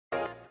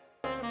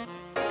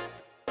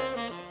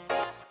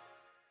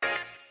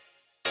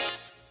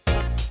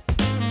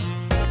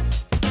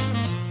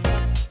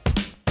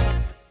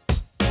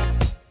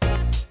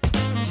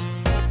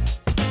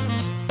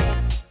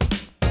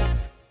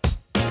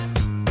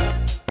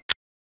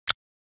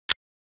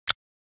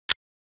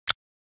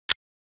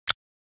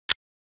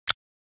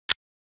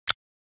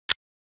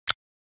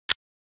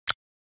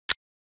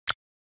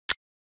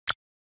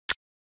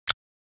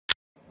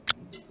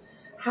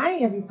Hi,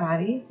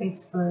 everybody.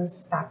 Thanks for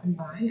stopping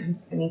by. I'm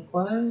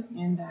Siniqua,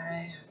 and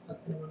I have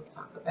something I want to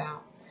talk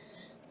about.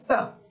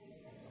 So,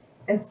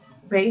 it's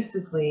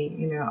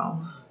basically,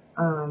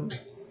 um,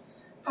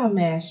 about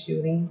mass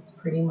shootings,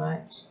 pretty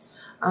much.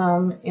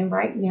 And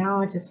right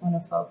now, I just want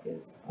to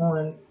focus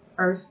on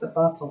first the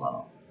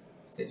Buffalo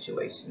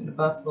situation, the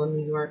Buffalo,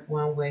 New York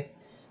one with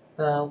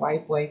the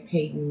white boy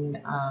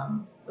Peyton,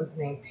 what's his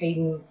name?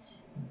 Peyton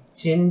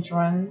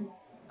Gendron,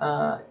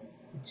 uh,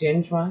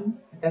 Gendron.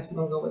 I guess we're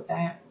gonna go with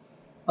that.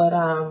 But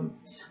I'm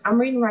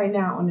reading right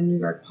now on the New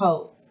York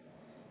Post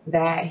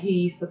that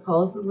he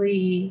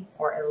supposedly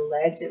or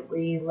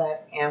allegedly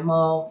left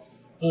ammo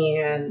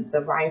and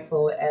the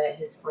rifle at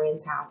his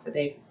friend's house the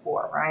day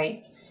before,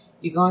 right?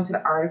 You go into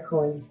the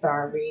article and you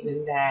start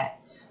reading that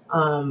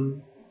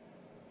um,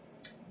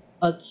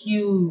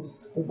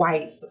 accused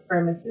white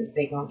supremacists,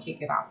 they're going to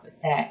kick it off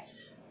with that.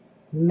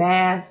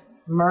 Mass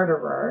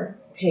murderer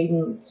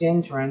Peyton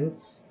Gendron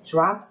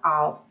dropped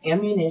off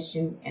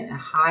ammunition and a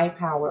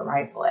high-powered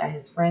rifle at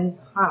his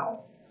friend's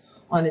house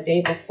on the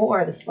day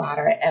before the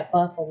slaughter at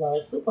Buffalo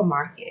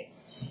supermarket,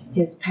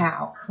 his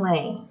pal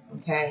claimed.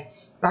 Okay,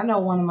 'cause I know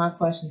one of my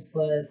questions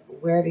was,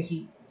 where did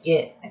he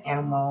get the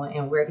ammo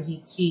and where did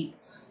he keep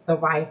the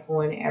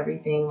rifle and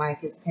everything?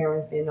 Like, his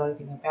parents didn't know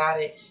anything about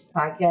it. So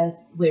I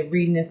guess with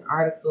reading this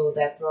article,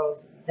 that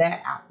throws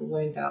that out the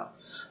window.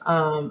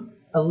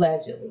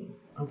 Allegedly,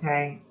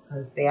 okay,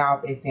 because they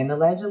saying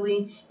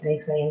allegedly and they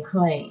saying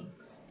claim.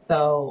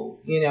 So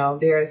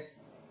there's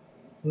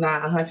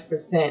not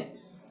 100%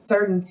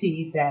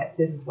 certainty that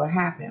this is what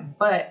happened.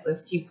 But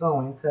let's keep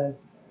going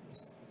because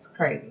it's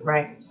crazy,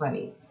 right? It's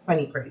funny,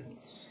 crazy.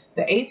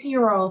 The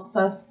 18-year-old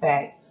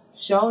suspect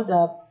showed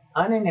up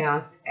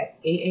unannounced at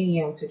 8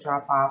 a.m. to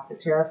drop off the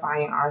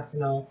terrifying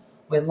arsenal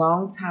with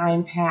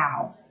longtime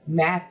pal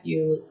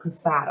Matthew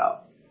Casado.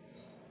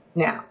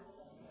 Now,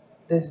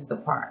 this is the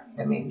part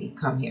that made me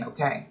come here,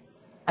 okay?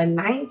 A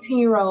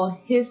 19-year-old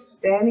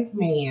Hispanic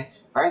man.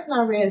 First, when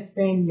I read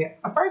Hispanic,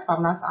 first of all,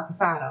 when I saw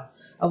Casado,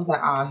 I was like,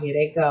 oh, here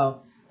they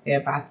go. They're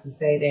about to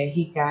say that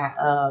he got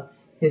a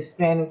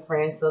Hispanic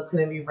friend, so it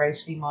couldn't be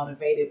racially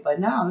motivated. But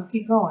no, let's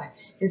keep going.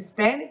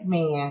 Hispanic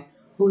man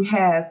who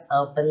has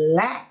a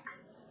black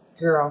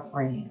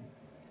girlfriend.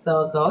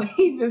 So go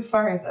even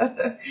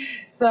further.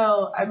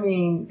 So, I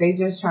mean, they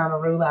just trying to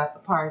rule out the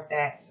part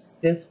that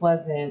this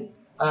wasn't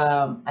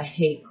a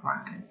hate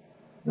crime.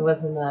 It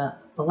wasn't a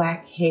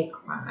black hate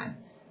crime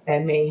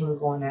that made him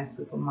go in that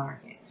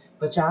supermarket.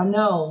 But y'all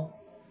know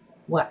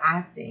what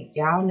I think.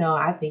 Y'all know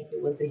I think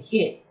it was a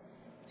hit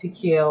to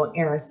kill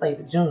Aaron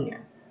Slater Jr.,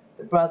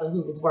 the brother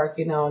who was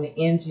working on the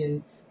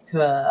engine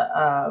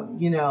to,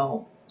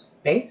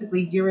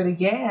 basically get rid of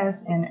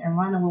gas and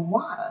run it with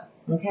water.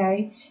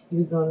 Okay? He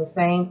was doing the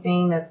same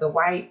thing that the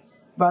white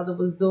brother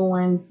was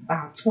doing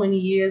about 20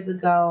 years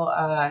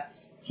ago.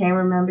 Can't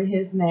remember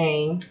his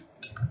name.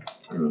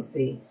 Let me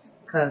see,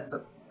 because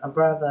a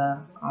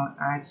brother on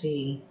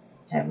IG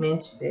had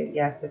mentioned it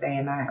yesterday,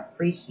 and I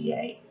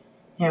appreciate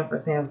him for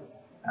saying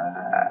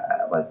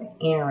it wasn't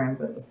Aaron,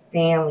 but it was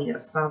Stanley or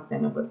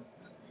something. It was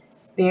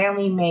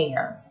Stanley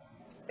Mayer.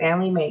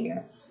 Stanley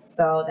Mayer.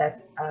 So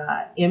that's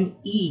Meyer.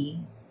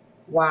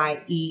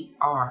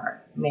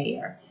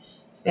 Mayer.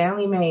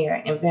 Stanley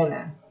Mayer,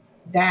 inventor,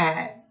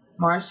 died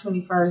March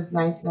 21st,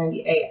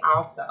 1998,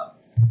 also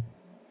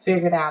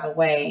figured out a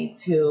way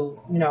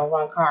to,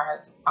 run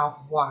cars off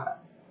of water,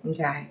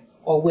 okay,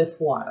 or with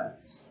water,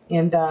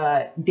 and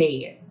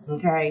dead,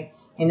 okay.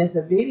 And it's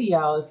a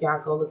video, if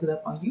y'all go look it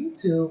up on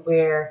YouTube,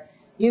 where,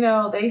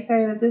 they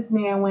say that this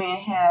man went and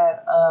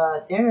had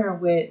dinner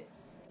with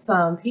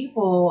some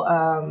people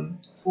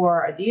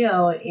for a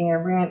deal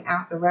and ran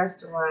out the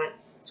restaurant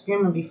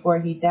screaming before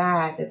he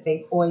died that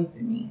they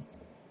poisoned me.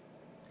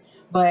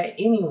 But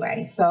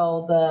anyway,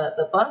 so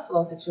the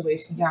Buffalo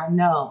situation, y'all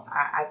know,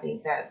 I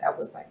think that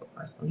was like a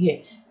personal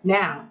hit.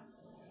 Now,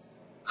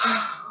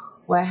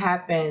 what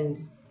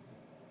happened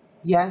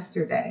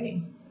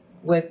yesterday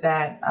with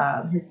that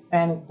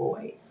Hispanic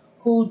boy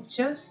who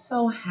just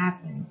so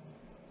happened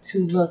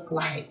to look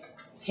like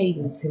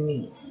Hayden to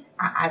me.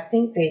 I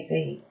think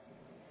they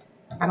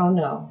I don't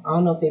know. I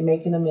don't know if they're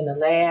making them in the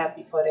lab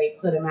before they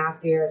put them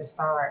out there to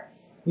start,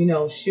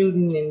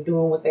 shooting and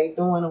doing what they're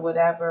doing or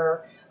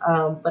whatever.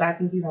 But I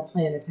think these are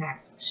planned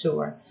attacks for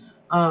sure.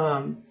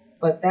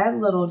 But that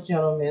little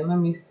gentleman, let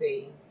me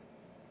see.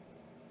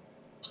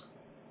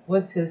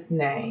 What's his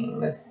name?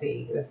 Let's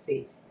see.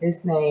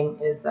 His name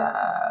is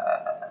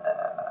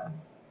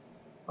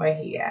where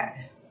he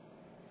at?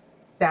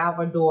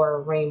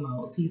 Salvador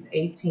Ramos. He's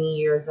 18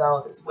 years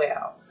old as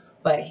well.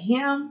 But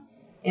him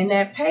and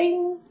that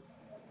Peyton,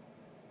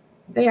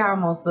 They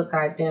almost look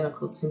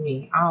identical to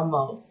me.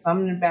 Almost.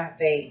 Something about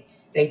they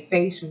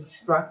facial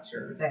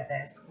structure,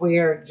 that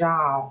square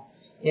jaw,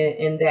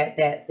 and that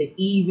the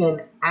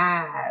even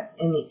eyes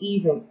and the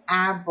even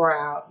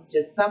eyebrows. It's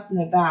just something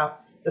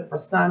about the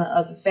persona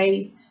of the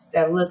face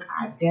that look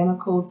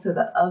identical to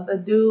the other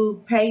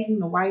dude, Peyton,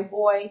 the white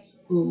boy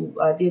who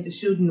did the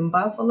shooting in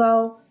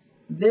Buffalo.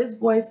 This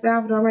boy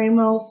Salvador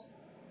Ramos,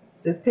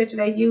 this picture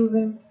they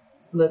using,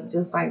 look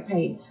just like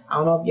Peyton. I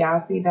don't know if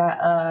y'all see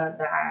that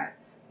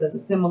the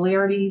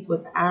similarities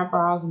with the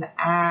eyebrows and the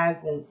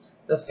eyes and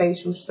the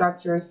facial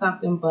structure or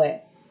something,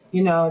 but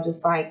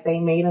just like they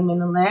made them in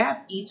the lab,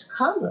 each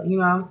color, you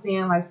know what I'm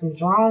saying, like some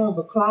drones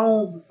or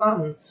clones or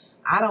something.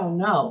 I don't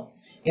know.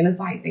 And it's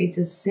like they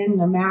just send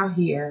them out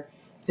here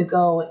to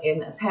go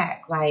and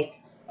attack. Like,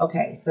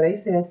 okay, so they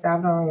said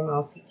Salvador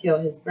Ramos, he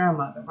killed his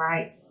grandmother,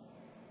 right?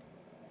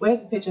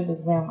 Where's the picture of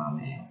his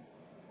grandmama at?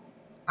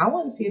 I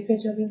want to see a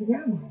picture of his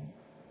grandmama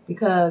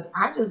because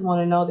I just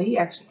want to know that he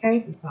actually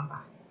came from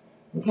somebody.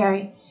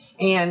 Okay?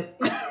 And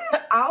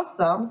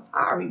also, I'm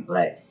sorry,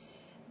 but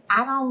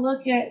I don't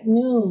look at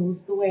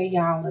news the way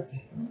y'all look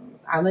at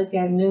news. I look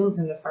at news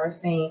and the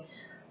first thing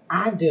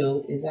I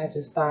do is I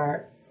just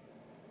start,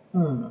 I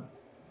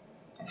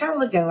kind of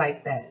look at it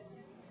like that.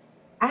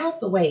 I have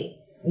to wait,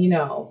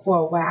 for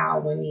a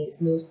while when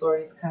these news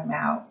stories come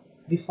out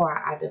before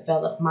I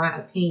develop my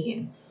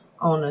opinion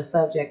on a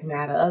subject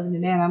matter. Other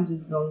than that, I'm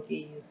just gonna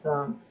give you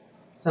some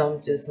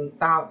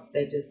thoughts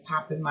that just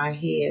pop in my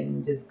head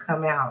and just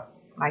come out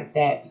like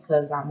that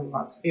because I move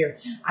out the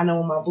spirit. I know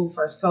when my boo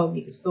first told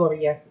me the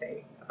story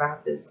yesterday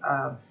about this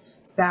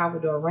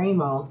Salvador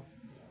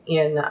Ramos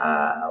in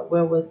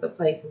where was the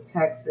place in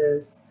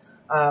Texas?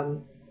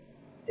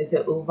 Is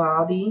it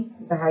Uvalde?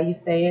 Is that how you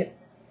say it?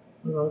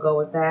 I'm gonna go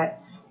with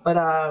that. But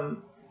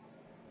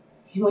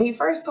when he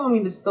first told me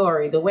the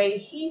story, the way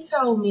he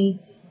told me,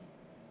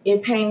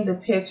 it painted a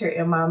picture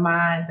in my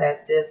mind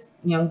that this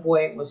young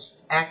boy was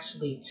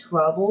actually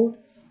troubled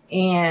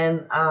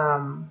and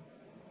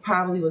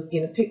probably was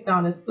getting picked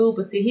on in school.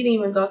 But see, he didn't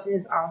even go to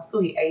his own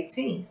school. He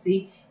 18.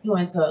 See, he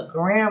went to a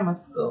grammar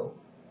school.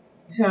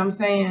 You see what I'm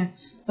saying?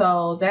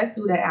 So that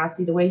threw that out.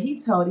 See, the way he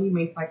told it, he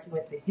makes like he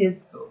went to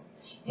his school.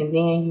 And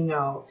then,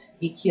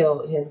 he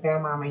killed his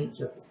grandmama and he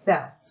killed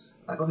himself.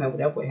 Like, okay, well,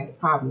 that boy had a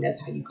problem.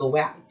 That's how you go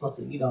out. You're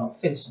supposed to,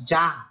 finish the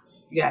job.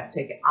 You got to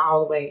take it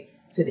all the way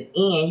to the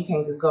end. You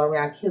can't just go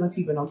around killing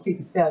people and don't kill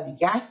yourself. You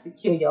got to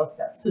kill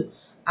yourself, too.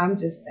 I'm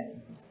just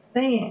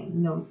saying, you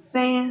know what I'm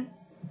saying?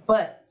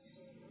 But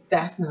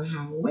that's not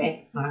how it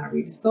went. When I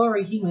read the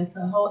story, he went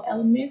to a whole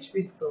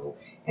elementary school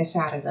and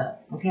shot it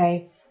up,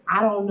 okay?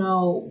 I don't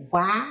know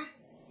why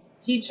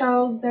he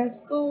chose that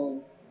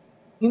school.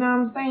 You know what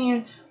I'm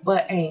saying?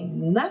 But ain't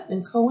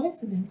nothing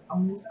coincidence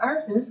on this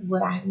earth. And this is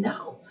what I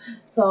know.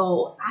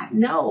 So I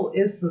know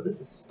it's a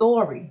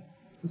story.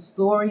 It's a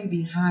story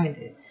behind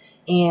it.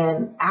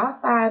 And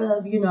outside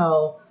of,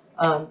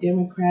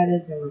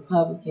 Democrats and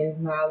Republicans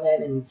and all that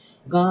and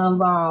gun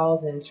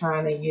laws and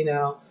trying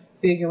to,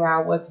 figure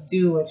out what to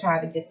do and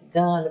try to get the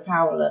gun, the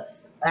power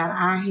out of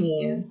our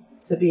hands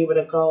to be able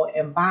to go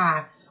and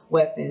buy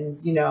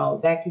weapons,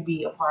 that could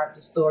be a part of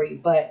the story.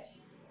 But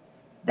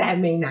that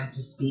may not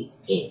just be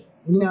it.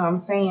 You know what I'm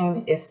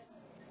saying? It's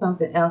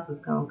something else is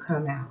going to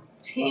come out.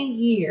 10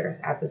 years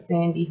after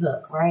Sandy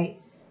Hook, right?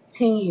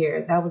 10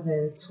 years. That was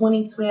in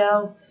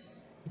 2012.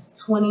 It's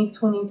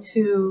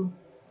 2022.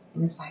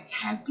 And it's like,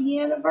 happy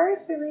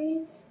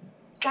anniversary.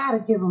 Gotta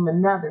give them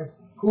another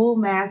school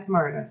mass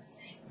murder.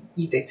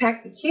 You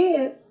attack the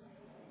kids.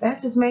 That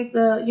just make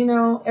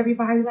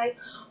everybody like,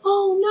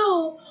 oh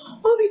no,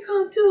 what we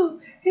gonna do?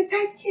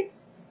 Attack the kids.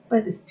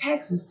 But it's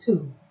Texas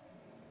too.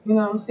 You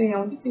know what I'm saying?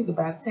 When you think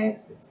about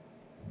Texas,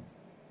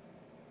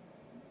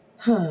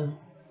 I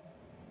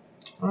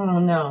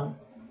don't know.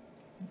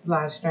 There's a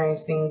lot of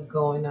strange things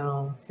going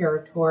on,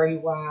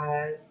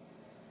 territory-wise,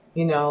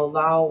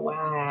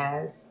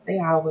 law-wise. They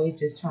always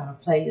just trying to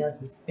play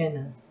us and spin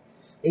us.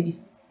 They be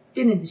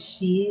spinning the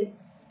shit,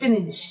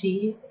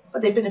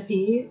 but they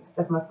benefit.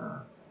 That's my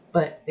son.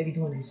 But they be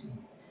doing that shit.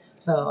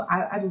 So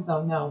I just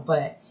don't know.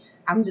 But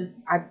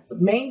the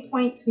main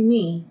point to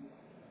me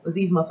was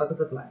these motherfuckers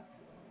look like.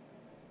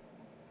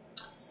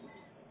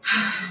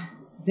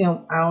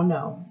 Then I don't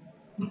know.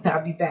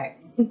 I'll be back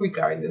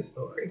regarding this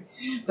story.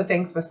 But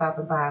thanks for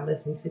stopping by and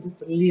listening to just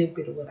a little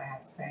bit of what I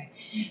have to say.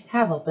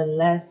 Have a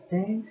blessed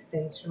day.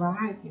 Stay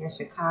dry. If you're in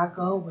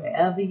Chicago,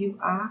 wherever you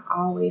are,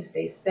 always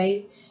stay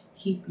safe.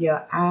 Keep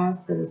your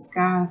eyes to the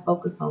sky and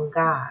focus on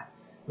God.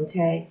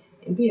 Okay?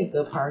 And be a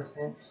good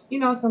person.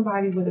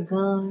 Somebody with a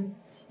gun.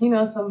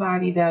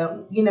 Somebody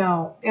that, they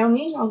don't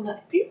need no gun.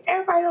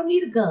 Everybody don't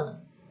need a gun.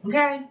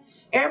 Okay?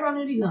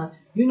 Everybody need a gun.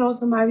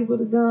 Somebody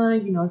with a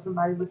gun,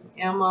 somebody with some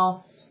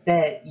ammo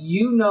that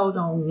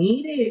don't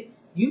need it,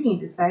 you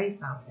need to say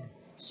something.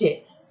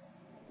 Shit.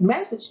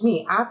 Message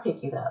me. I'll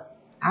pick it up.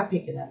 I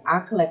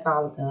collect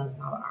all the guns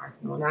and all the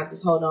arsenal. And I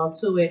just hold on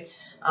to it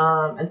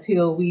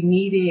until we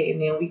need it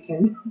and then we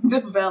can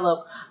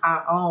develop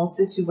our own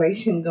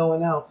situation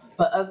going on.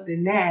 But other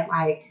than that,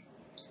 like,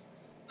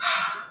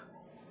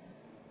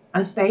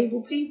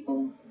 Unstable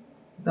people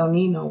don't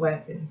need no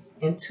weapons,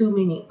 and too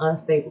many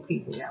unstable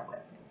people got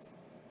weapons.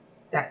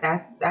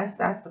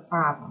 That's the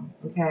problem.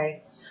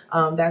 Okay,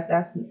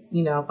 that's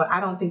but I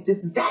don't think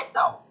this is that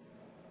though.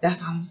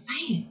 That's all I'm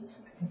saying.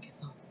 I think it's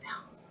something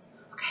else.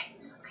 Okay,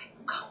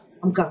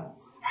 I'm going. All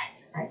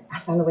right.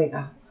 Hasta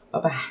luego. Bye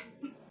bye.